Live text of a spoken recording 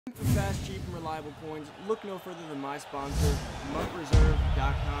For fast, cheap, and reliable coins, look no further than my sponsor,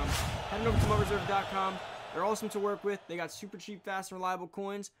 MutReserve.com. Head over to MutReserve.com. They're awesome to work with. They got super cheap, fast, and reliable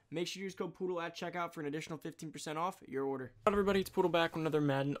coins. Make sure you use code Poodle at checkout for an additional 15% off your order. Hello everybody, it's Poodle back with another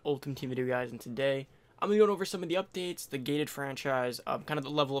Madden Ultimate Team video, guys, and today I'm going to go over some of the updates, the gated franchise, kind of the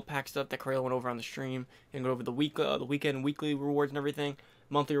level of pack stuff that Crayola went over on the stream, and go over the weekend, weekly rewards and everything,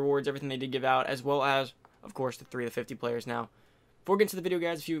 monthly rewards, everything they did give out, as well as, of course, the 3 of the 50 players now. Before we get into the video,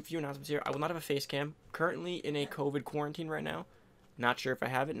 guys, a few announcements here. I will not have a face cam. Currently in a COVID quarantine right now. Not sure if I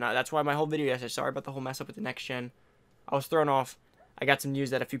have it. That's why my whole video yesterday. Sorry about the whole mess up with the next gen. I was thrown off. I got some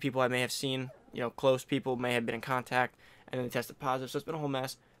news that a few people I may have seen, close people may have been in contact, and then they tested positive. So it's been a whole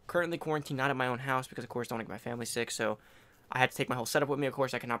mess. Currently quarantined, not at my own house because, of course, I don't want to get my family sick. So I had to take my whole setup with me. Of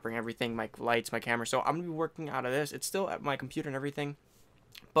course, I cannot bring everything, my lights, my camera. So I'm going to be working out of this. It's still at my computer and everything,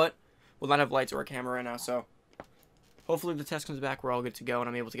 but we'll not have lights or a camera right now. So hopefully, if the test comes back, we're all good to go, and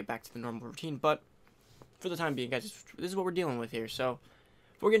I'm able to get back to the normal routine. But for the time being, guys, this is what we're dealing with here. So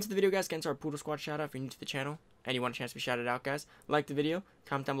before we get into the video, guys, get into our Poodle Squad shout-out if you're new to the channel and you want a chance to be shouted out, guys. Like the video,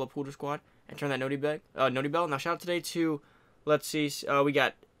 comment down below Poodle Squad, and turn that noti bell. Now, shout out today to, let's see, we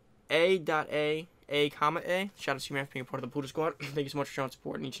got A.A. Shout out to you, man, for being a part of the Poodle Squad. Thank you so much for showing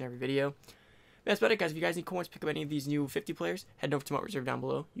support in each and every video. That's about it, guys. If you guys need coins, pick up any of these new 50 players, head over to MutReserve down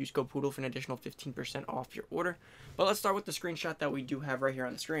below. Use code Poodle for an additional 15% off your order. But let's start with the screenshot that we do have right here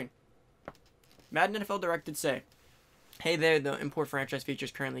on the screen. Madden NFL Direct did say, hey there, the import franchise feature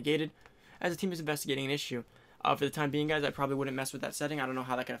is currently gated, as the team is investigating an issue. For the time being, guys, I probably wouldn't mess with that setting. I don't know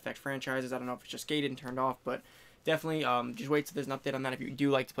how that can affect franchises. I don't know if it's just gated and turned off, but definitely just wait till there's an update on that if you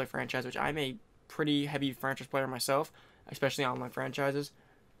do like to play franchise, which I'm a pretty heavy franchise player myself, especially online franchises.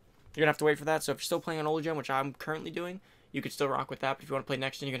 You're going to have to wait for that, so if you're still playing on old gen, which I'm currently doing, you could still rock with that, but if you want to play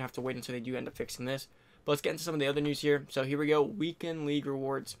next gen, you're going to have to wait until they do end up fixing this. But let's get into some of the other news here. So here we go, Weekend League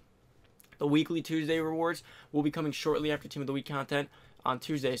rewards. The weekly Tuesday rewards will be coming shortly after Team of the Week content on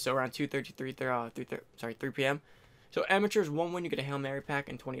Tuesday, so around 3 p.m. So amateurs, 1 win, you get a Hail Mary pack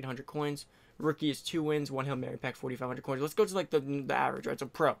and 2,800 coins. Rookie is 2 wins, 1 Hail Mary pack, 4,500 coins. Let's go to like the average, right? So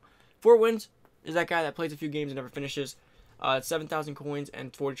pro, 4 wins is that guy that plays a few games and never finishes. 7,000 coins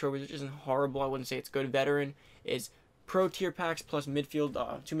and 40 trophies, which isn't horrible. I wouldn't say it's good. Veteran is pro tier packs plus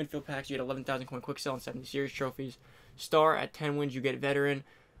midfield, 2 midfield packs. You get 11,000 coin quick sell and 70 series trophies. Star at 10 wins, you get veteran.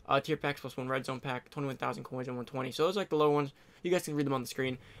 Tier packs plus 1 red zone pack, 21,000 coins and 120. So those are like the low ones. You guys can read them on the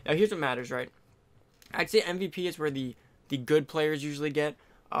screen. Now here's what matters, right? I'd say MVP is where the good players usually get.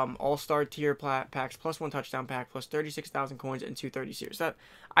 All-star tier packs plus 1 touchdown pack plus 36,000 coins and 230 series. That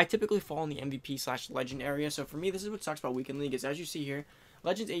I typically fall in the MVP/legend area. So for me, this is what sucks about Weekend League is, as you see here,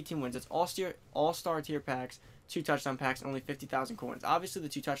 Legends 18 wins. It's all-star tier packs, 2 touchdown packs, and only 50,000 coins. Obviously, the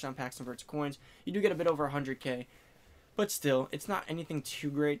 2 touchdown packs convert to coins. You do get a bit over 100k, but still, it's not anything too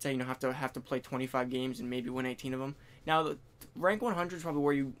great to have to play 25 games and maybe win 18 of them. Now, the rank 100 is probably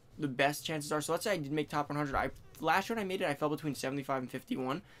where the best chances are. So let's say I did make top 100. Last year when I made it, I fell between 75 and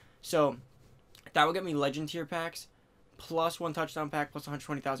 51. So that will get me legend tier packs, plus 1 touchdown pack, plus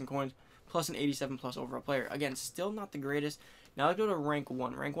 120,000 coins, plus an 87 plus overall player. Again, still not the greatest. Now let's go to rank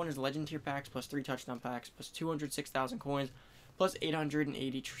 1. Rank 1 is legend tier packs, plus 3 touchdown packs, plus 206,000 coins, plus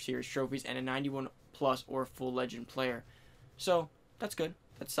 880 series trophies, and a 91 plus or full legend player. So that's good.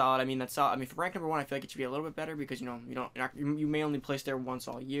 That's solid. I mean, that's solid. I mean, for rank number 1, I feel like it should be a little bit better because you may only place there once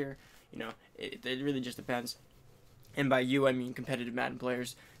all year. It really just depends. And by you, I mean competitive Madden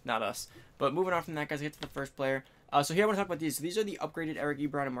players, not us. But moving on from that, guys, I get to the first player. So here I want to talk about these. So these are the upgraded Eric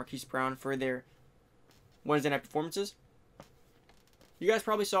Ebron and Marquise Brown for their Wednesday night performances. You guys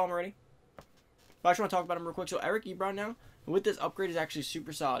probably saw them already, but I just want to talk about them real quick. So Eric Ebron now, with this upgrade, is actually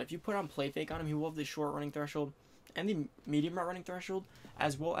super solid. If you put on play fake on him, he will have the short running threshold and the medium route running threshold,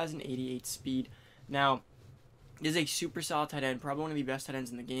 as well as an 88 speed. Now, this is a super solid tight end, probably one of the best tight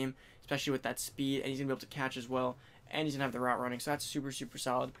ends in the game, especially with that speed, and he's going to be able to catch as well, and he's going to have the route running, so that's super, super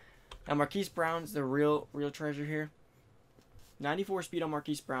solid. Now, Marquise Brown's the real treasure here. 94 speed on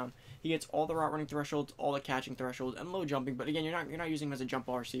Marquise Brown. He gets all the route running thresholds, all the catching thresholds, and low jumping, but again, you're not using him as a jump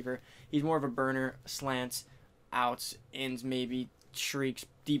ball receiver. He's more of a burner, slants, outs, ins maybe, shrieks,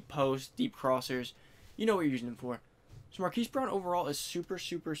 deep posts, deep crossers. You know what you're using him for. So Marquise Brown overall is super,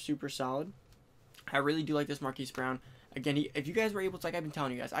 super, super solid. I really do like this Marquise Brown. Again, if you guys were able to, like I've been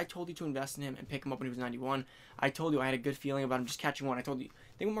telling you guys, I told you to invest in him and pick him up when he was 91. I told you I had a good feeling about him just catching one. I told you,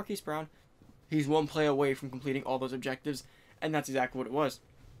 think with Marquise Brown, he's 1 play away from completing all those objectives, and that's exactly what it was.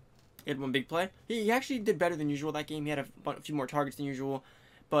 He had 1 big play. He actually did better than usual that game. He had a few more targets than usual,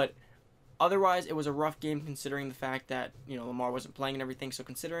 but otherwise, it was a rough game considering the fact that, Lamar wasn't playing and everything. So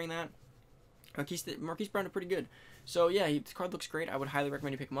considering that, Marquise Brown did pretty good. So yeah, this card looks great. I would highly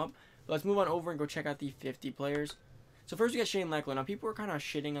recommend you pick him up. But let's move on over and go check out the 50 players. So first we got Shane Leckler. Now people were kind of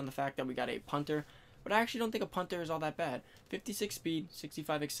shitting on the fact that we got a punter, but I actually don't think a punter is all that bad. 56 speed,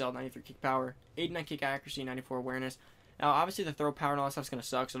 65 excel, 93 kick power, 89 kick accuracy, 94 awareness. Now obviously the throw power and all that stuff's gonna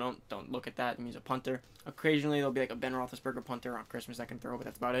suck, so don't look at that. It means a punter. Occasionally there'll be like a Ben Roethlisberger punter on Christmas that can throw, but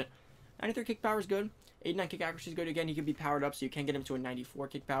that's about it. 93 kick power is good. 89 kick accuracy is good. Again, he can be powered up, so you can get him to a 94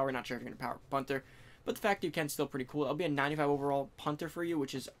 kick power. Not sure if you're gonna power punter, but the fact that you can is still pretty cool. That'll be a 95 overall punter for you,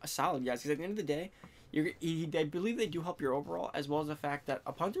 which is a solid, guys. Because at the end of the day, I believe they do help your overall, as well as the fact that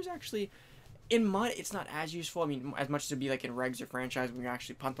a punter's actually, in MUT, it's not as useful. I mean, as much as it'd be like in regs or franchise when you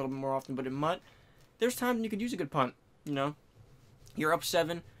actually punt a little bit more often. But in MUT, there's times when you could use a good punt. You know, you're up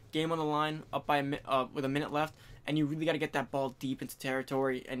 7, game on the line, up by with a minute left, and you really got to get that ball deep into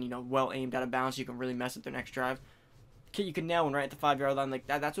territory and, you know, well aimed out of bounds so you can really mess up the next drive. You can nail one right at the 5-yard line like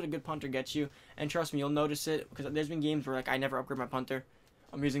that. That's what a good punter gets you. And trust me, you'll notice it, because there's been games where like I never upgrade my punter.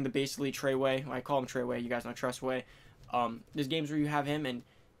 I'm using the basically Trey Way. I call him Trey Way. You guys know Trust Way. There's games where you have him and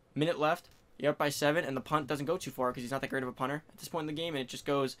minute left, you're up by 7, and the punt doesn't go too far because he's not that great of a punter at this point in the game, and it just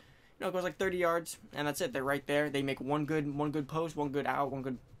goes, you know, it goes like 30 yards, and that's it. They're right there. They make one good post, one good out, one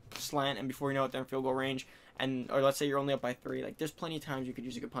good slant, and before you know it, they're in field goal range. Or let's say you're only up by 3. Like, there's plenty of times you could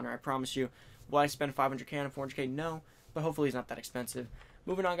use a good punter. I promise you. Will I spend $500K on 400K? No, but hopefully he's not that expensive.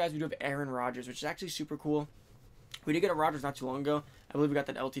 Moving on, guys, we do have Aaron Rodgers, which is actually super cool. We did get a Rodgers not too long ago. I believe we got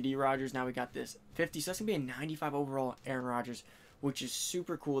that LTD Rodgers. Now we got this 50. So that's going to be a 95 overall Aaron Rodgers, which is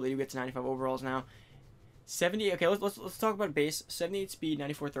super cool that you get to 95 overalls now. 70. Okay, let's talk about base. 78 speed,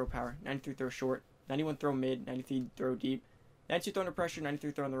 94 throw power, 93 throw short, 91 throw mid, 93 throw deep, 92 throw under pressure,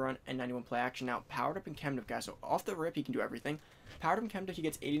 93 throw on the run, and 91 play action. Now, powered up and chemmed up, guys. So off the rip, he can do everything. Powered up and chemmed up, he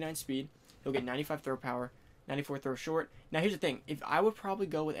gets 89 speed. He'll get 95 throw power, 94 throw short. Now, here's the thing. If I would probably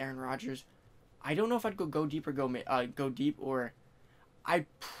go with Aaron Rodgers, I don't know if I'd go deep or go deep, or I'd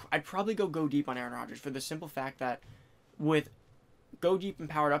probably go deep on Aaron Rodgers for the simple fact that with go deep and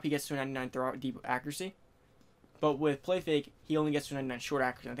powered up, he gets to a 99 throw deep accuracy. But with play fake, he only gets to 99 short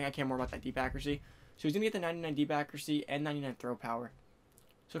accuracy. I think I care more about that deep accuracy. So he's going to get the 99 deep accuracy and 99 throw power.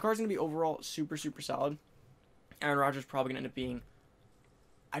 So the card's going to be overall super, super solid. Aaron Rodgers is probably going to end up being,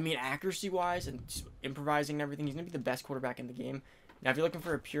 I mean, accuracy-wise and improvising and everything, he's going to be the best quarterback in the game. Now, if you're looking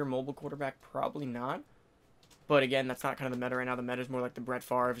for a pure mobile quarterback, probably not. But again, that's not kind of the meta right now. The meta is more like the Brett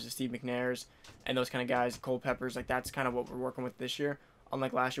Favre's, the Steve McNair's, and those kind of guys, Cole Peppers. Like, that's kind of what we're working with this year.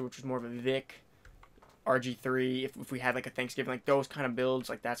 Unlike last year, which was more of a Vic, RG3, if we had like a Thanksgiving, like those kind of builds,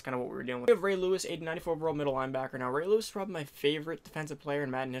 like that's kind of what we were dealing with. We have Ray Lewis, 94 overall middle linebacker. Now, Ray Lewis is probably my favorite defensive player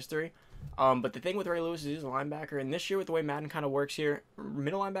in Madden history. But the thing with Ray Lewis is he's a linebacker, and this year with the way Madden kind of works here,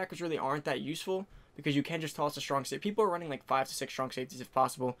 middle linebackers really aren't that useful because you can just toss a strong safety. People are running like 5 to 6 strong safeties if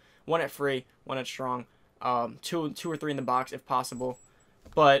possible. 1 at free, 1 at strong, 2 or 3 in the box if possible.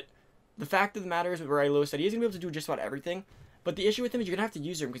 But the fact of the matter is with Ray Lewis that he's going to be able to do just about everything. But the issue with him is you're going to have to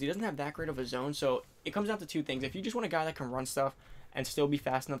use him because he doesn't have that great of a zone. So it comes down to 2 things. If you just want a guy that can run stuff and still be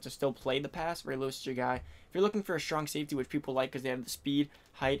fast enough to still play the pass, Ray Lewis is your guy. If you're looking for a strong safety, which people like because they have the speed,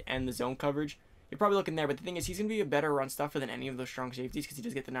 height, and the zone coverage, you're probably looking there. But the thing is, he's going to be a better run stuffer than any of those strong safeties because he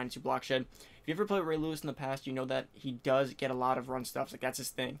does get the 92 block shed. If you ever played Ray Lewis in the past, you know that he does get a lot of run stuffs. Like, that's his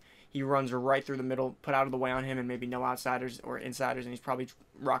thing. He runs right through the middle, put out of the way on him, and maybe no outsiders or insiders, and he's probably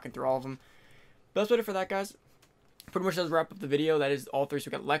rocking through all of them. But that's about it for that, guys. Pretty much does wrap up the video. That is all 3.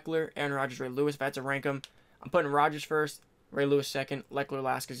 So we got Leckler, Aaron Rodgers, Ray Lewis. If I had to rank them, I'm putting Rodgers first, Ray Lewis second, Leckler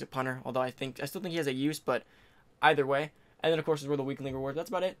last because he's a punter. Although I still think he has a use, but either way. And then of course is where the weekly rewards. That's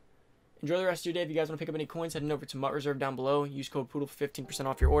about it. Enjoy the rest of your day. If you guys want to pick up any coins, head over to MUT Reserve down below. Use code Poodle for 15%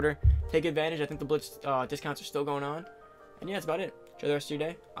 off your order. Take advantage. I think the Blitz discounts are still going on. And yeah, that's about it. Enjoy the rest of your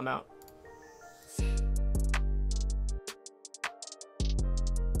day. I'm out.